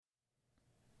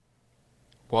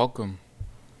Welcome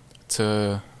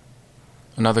to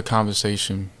another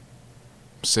conversation.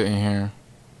 I'm sitting here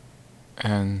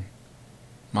in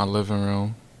my living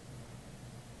room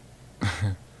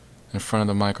in front of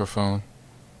the microphone,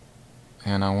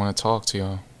 and I want to talk to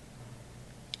y'all.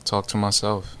 Talk to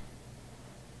myself.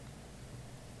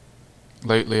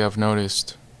 Lately, I've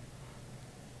noticed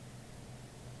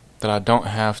that I don't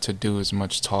have to do as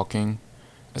much talking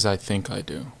as I think I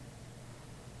do.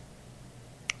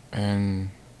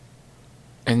 And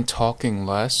in talking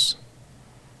less,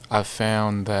 I've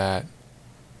found that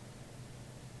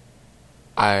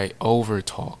I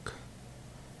overtalk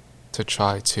to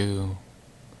try to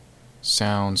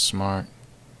sound smart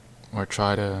or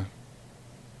try to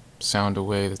sound a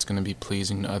way that's going to be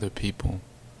pleasing to other people.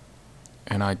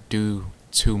 And I do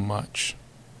too much.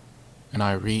 And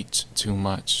I reach too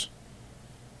much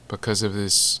because of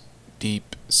this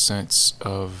deep sense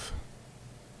of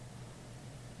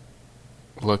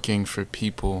looking for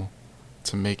people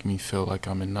to make me feel like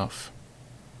I'm enough.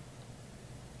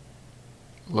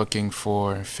 Looking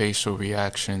for facial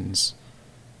reactions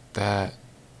that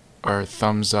are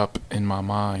thumbs up in my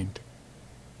mind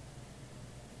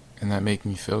and that make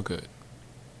me feel good.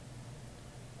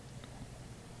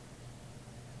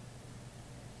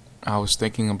 I was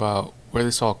thinking about where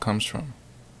this all comes from.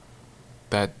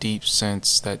 That deep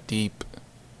sense, that deep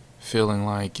feeling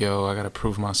like, yo, I gotta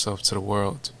prove myself to the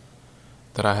world.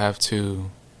 That I have to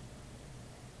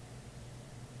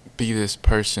be this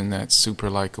person that's super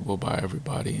likable by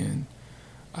everybody, and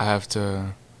I have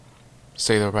to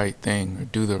say the right thing or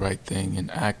do the right thing and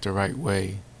act the right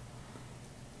way,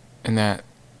 and that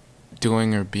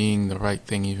doing or being the right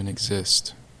thing even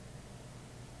exists.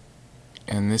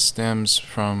 And this stems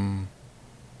from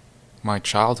my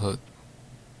childhood.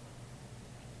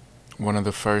 One of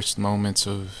the first moments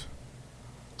of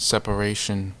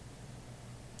separation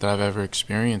that I've ever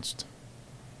experienced.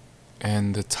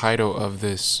 And the title of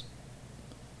this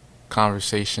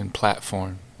conversation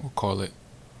platform, we'll call it,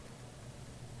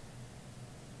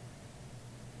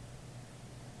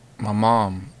 my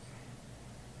mom.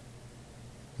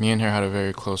 Me and her had a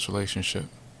very close relationship.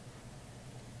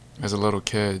 As a little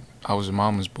kid, I was a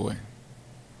mama's boy.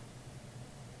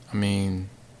 I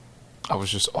was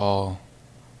just all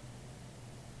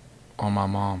on my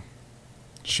mom.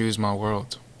 She was my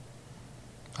world.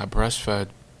 I breastfed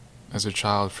as a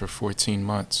child for 14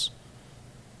 months,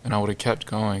 and I would have kept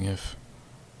going if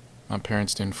my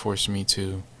parents didn't force me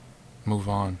to move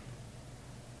on.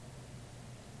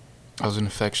 I was an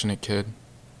affectionate kid,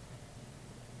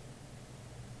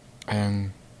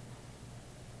 and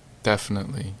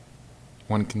definitely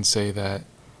one can say that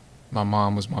my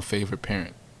mom was my favorite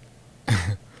parent.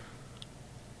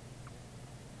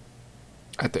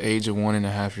 At the age of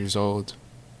 1.5 years old,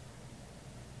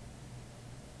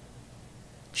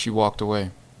 she walked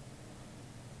away,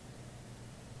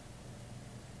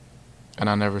 and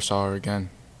I never saw her again.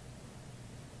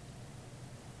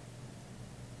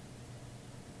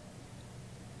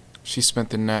 She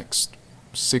spent the next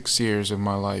 6 years of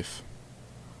my life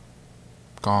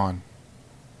gone,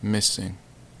 missing,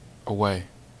 away.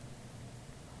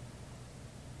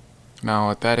 Now,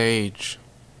 at that age,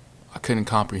 I couldn't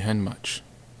comprehend much,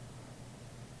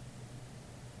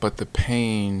 but the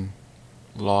pain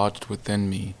lodged within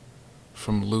me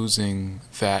from losing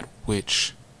that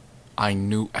which I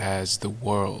knew as the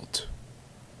world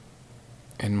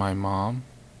and my mom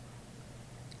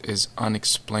is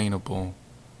unexplainable,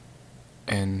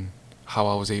 and how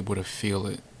I was able to feel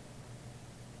it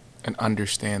and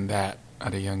understand that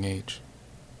at a young age.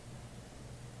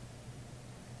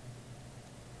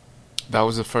 That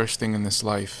was the first thing in this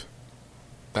life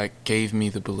that gave me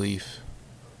the belief,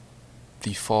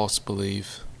 the false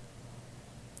belief,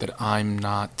 that I'm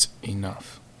not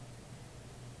enough.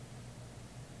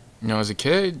 As a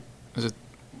kid, you're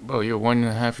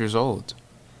 1.5 years old.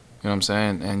 You know what I'm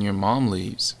saying? And your mom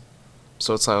leaves.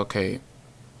 So it's like, okay,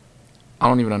 I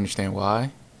don't even understand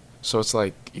why. So it's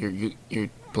like you're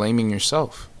blaming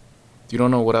yourself. You don't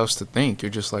know what else to think.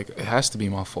 You're just like, it has to be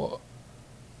my fault.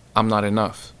 I'm not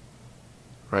enough.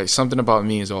 Right? Something about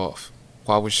me is off.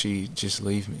 Why would she just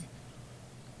leave me?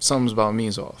 Something about me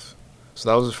is off. So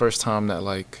that was the first time that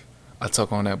I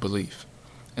took on that belief.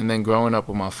 And then growing up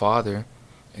with my father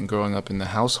and growing up in the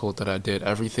household that I did,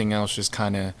 everything else just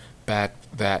kind of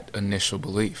backed that initial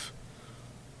belief.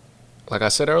 Like I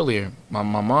said earlier, my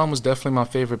mom was definitely my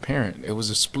favorite parent. It was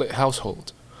a split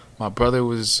household. It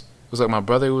was like my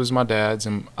brother was my dad's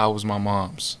and I was my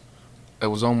mom's. It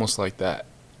was almost like that.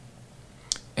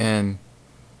 And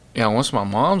once my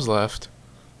mom's left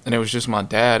and it was just my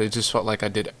dad, it just felt like I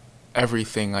did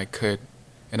everything I could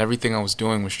And everything I was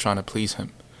doing was trying to please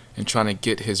him and trying to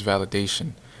get his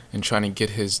validation and trying to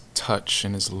get his touch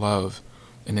and his love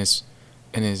and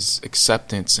his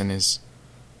acceptance and his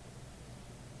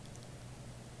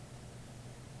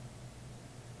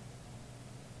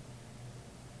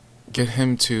get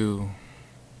him to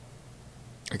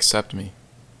accept me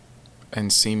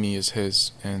and see me as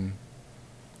his and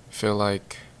feel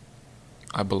like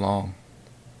I belong.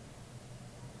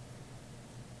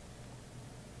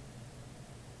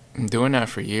 I'm doing that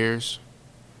for years.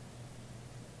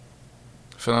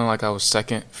 Feeling like I was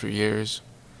second for years.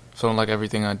 Feeling like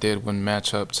everything I did wouldn't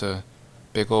match up to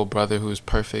big old brother who was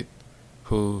perfect,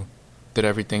 who did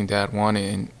everything dad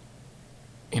wanted. And,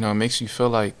 it makes you feel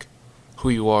like who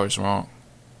you are is wrong.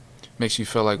 It makes you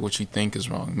feel like what you think is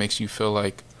wrong. It makes you feel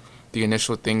like the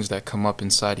initial things that come up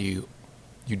inside of you,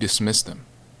 you dismiss them.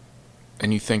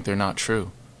 And you think they're not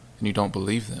true. And you don't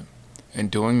believe them. And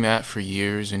doing that for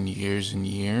years and years and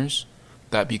years,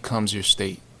 that becomes your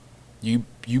state.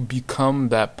 You become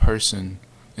that person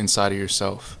inside of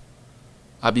yourself.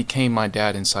 I became my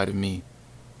dad inside of me,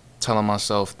 telling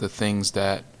myself the things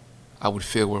that I would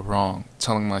feel were wrong,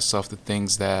 telling myself the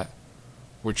things that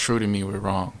were true to me were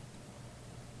wrong.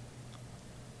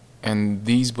 And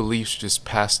these beliefs just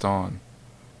passed on.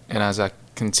 And as I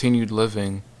continued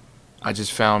living, I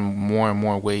just found more and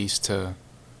more ways to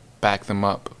back them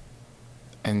up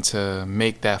and to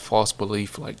make that false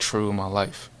belief like true in my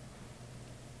life.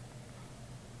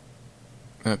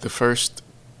 The first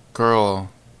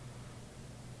girl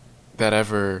that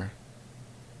ever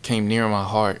came near my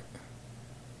heart,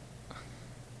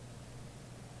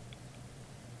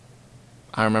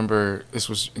 I remember this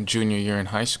was in junior year in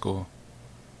high school.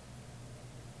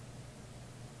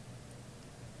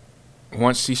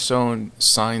 Once she showed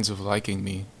signs of liking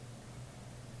me,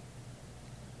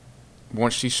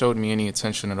 once she showed me any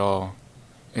attention at all,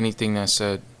 anything that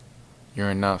said, "You're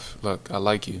enough, look, I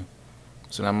like you,"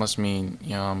 so that must mean,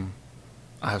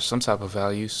 I have some type of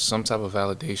value, some type of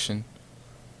validation.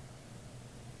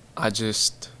 I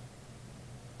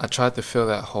tried to fill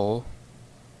that hole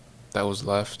that was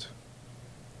left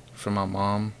from my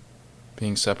mom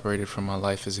being separated from my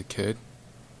life as a kid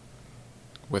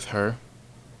with her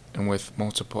and with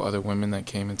multiple other women that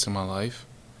came into my life.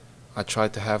 I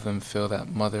tried to have them fill that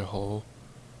mother hole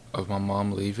of my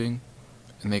mom leaving,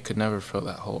 and they could never fill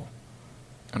that hole.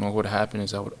 And what would happen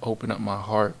is I would open up my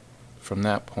heart from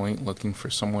that point looking for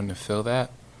someone to fill that,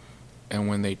 and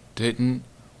when they didn't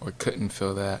or couldn't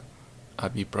fill that,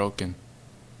 I'd be broken,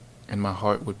 and my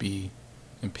heart would be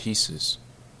in pieces,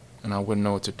 and I wouldn't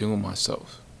know what to do with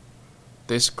myself.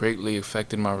 This greatly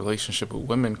affected my relationship with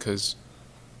women because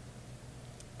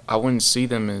I wouldn't see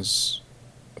them as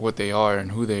what they are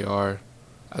and who they are.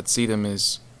 I'd see them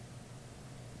as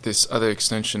this other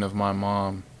extension of my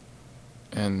mom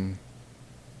and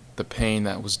the pain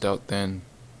that was dealt then,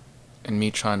 and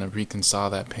me trying to reconcile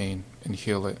that pain and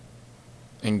heal it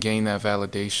and gain that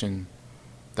validation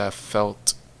that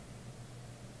felt,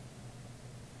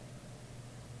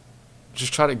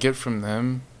 just try to get from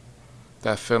them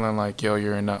that feeling like, yo,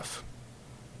 you're enough.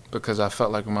 Because I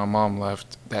felt like when my mom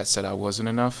left, that said I wasn't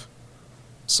enough.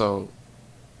 So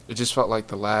it just felt like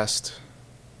that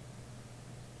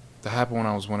happened when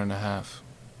I was 1.5.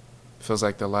 It feels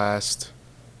like the last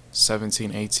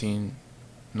 17, 18,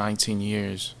 19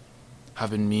 years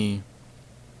have been me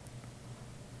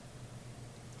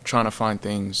trying to find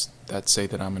things that say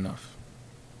that I'm enough.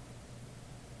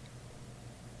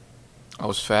 I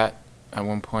was fat at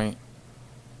one point,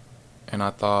 and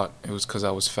I thought it was because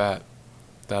I was fat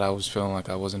that I was feeling like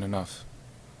I wasn't enough.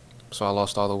 So I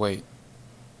lost all the weight.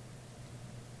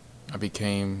 I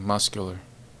became muscular,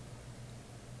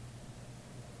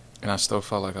 and I still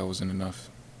felt like I wasn't enough.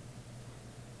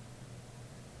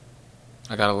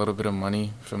 I got a little bit of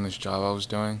money from this job I was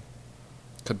doing.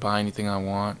 Could buy anything I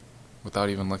want without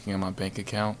even looking at my bank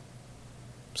account.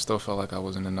 Still felt like I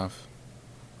wasn't enough.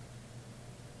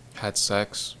 Had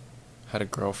sex, had a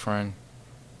girlfriend,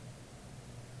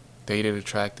 dated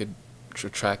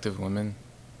attractive women,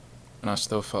 and I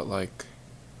still felt like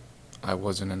I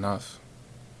wasn't enough.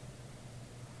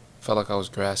 Felt like I was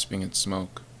grasping at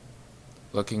smoke,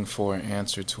 looking for an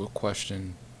answer to a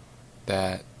question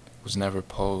that was never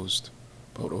posed,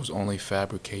 but was only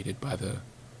fabricated by the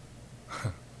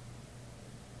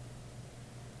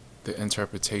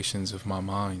interpretations of my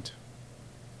mind.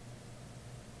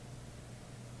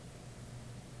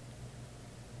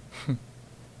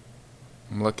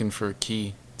 I'm looking for a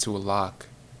key to a lock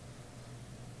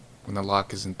when the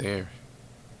lock isn't there.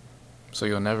 So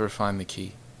you'll never find the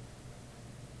key.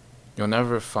 You'll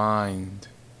never find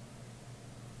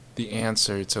the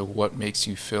answer to what makes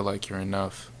you feel like you're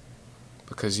enough,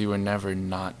 because you were never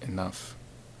not enough.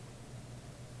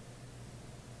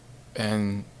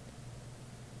 And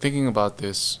thinking about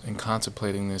this and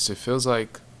contemplating this, it feels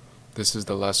like this is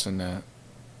the lesson that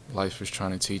life is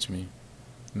trying to teach me.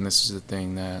 And this is the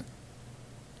thing that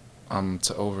I'm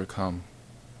to overcome.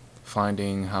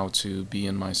 Finding how to be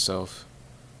in myself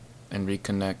and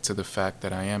reconnect to the fact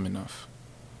that I am enough,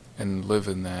 and live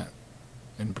in that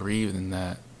and breathe in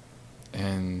that,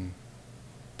 and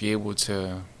be able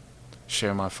to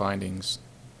share my findings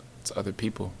to other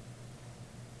people.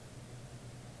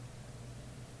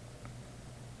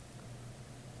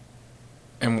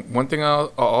 And one thing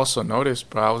I'll also notice,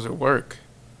 bro, I was at work.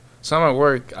 So I'm at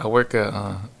work. I work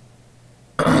a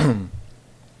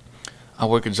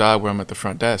job where I'm at the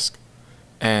front desk,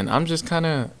 and I'm just kind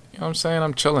of, you know what I'm saying,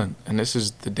 I'm chilling. And this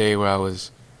is the day where I was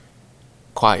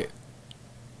quiet.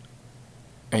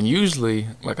 And usually,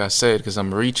 like I said, because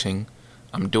I'm reaching,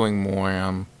 I'm doing more.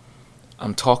 I'm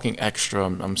talking extra.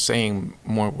 I'm saying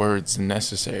more words than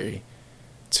necessary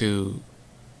to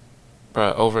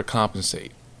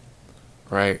overcompensate,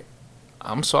 right?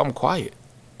 I'm quiet,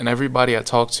 and everybody I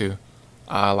talk to,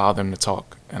 I allow them to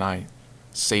talk, and I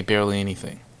say barely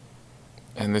anything.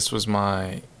 And this was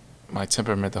my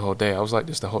temperament the whole day. I was like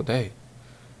this the whole day,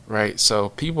 right? So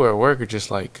people at work are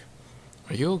just like,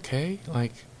 "Are you okay?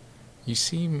 Like, you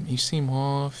seem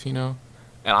off, you know."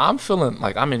 And I'm feeling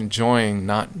like I'm enjoying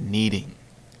not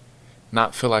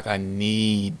feel like I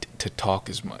need to talk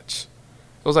as much.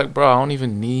 It was like, bro, I don't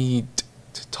even need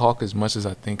to talk as much as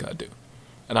I think I do.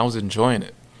 And I was enjoying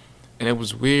it. And it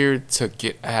was weird to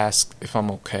get asked if I'm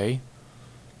okay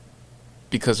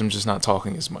because I'm just not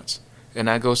talking as much. And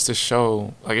that goes to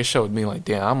show, like, it showed me, like,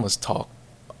 damn, I must talk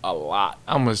a lot.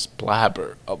 I must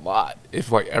blabber a lot.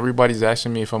 If, like, everybody's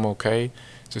asking me if I'm okay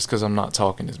just because I'm not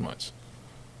talking as much.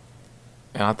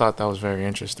 And I thought that was very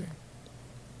interesting.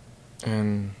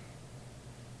 And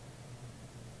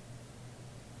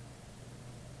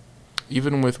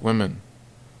even with women,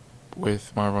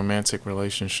 with my romantic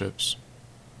relationships,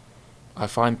 I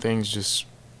find things just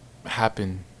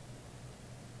happen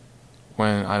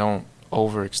when I don't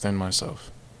overextend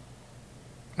myself.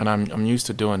 And I'm used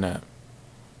to doing that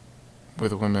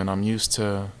with women. I'm used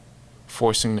to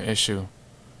forcing the issue,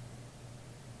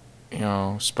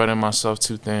 spreading myself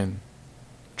too thin,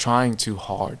 trying too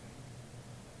hard.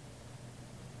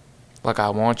 Like I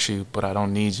want you, but I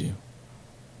don't need you.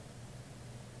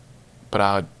 But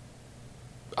I'd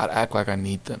act like I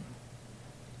need them.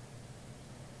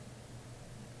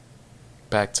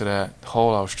 Back to that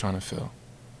hole I was trying to fill.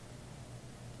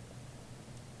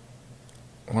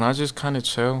 When I just kind of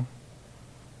chill,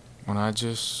 when I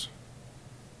just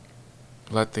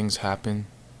let things happen,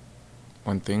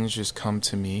 when things just come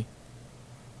to me,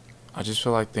 I just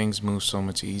feel like things move so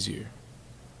much easier.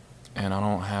 And I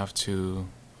don't have to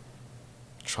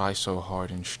try so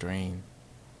hard and strain.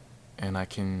 And I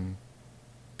can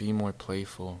be more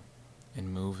playful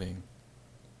and moving,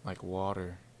 like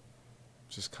water,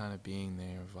 just kind of being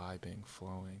there, vibing,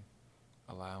 flowing,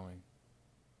 allowing.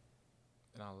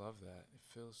 And I love that. It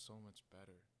feels so much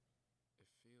better.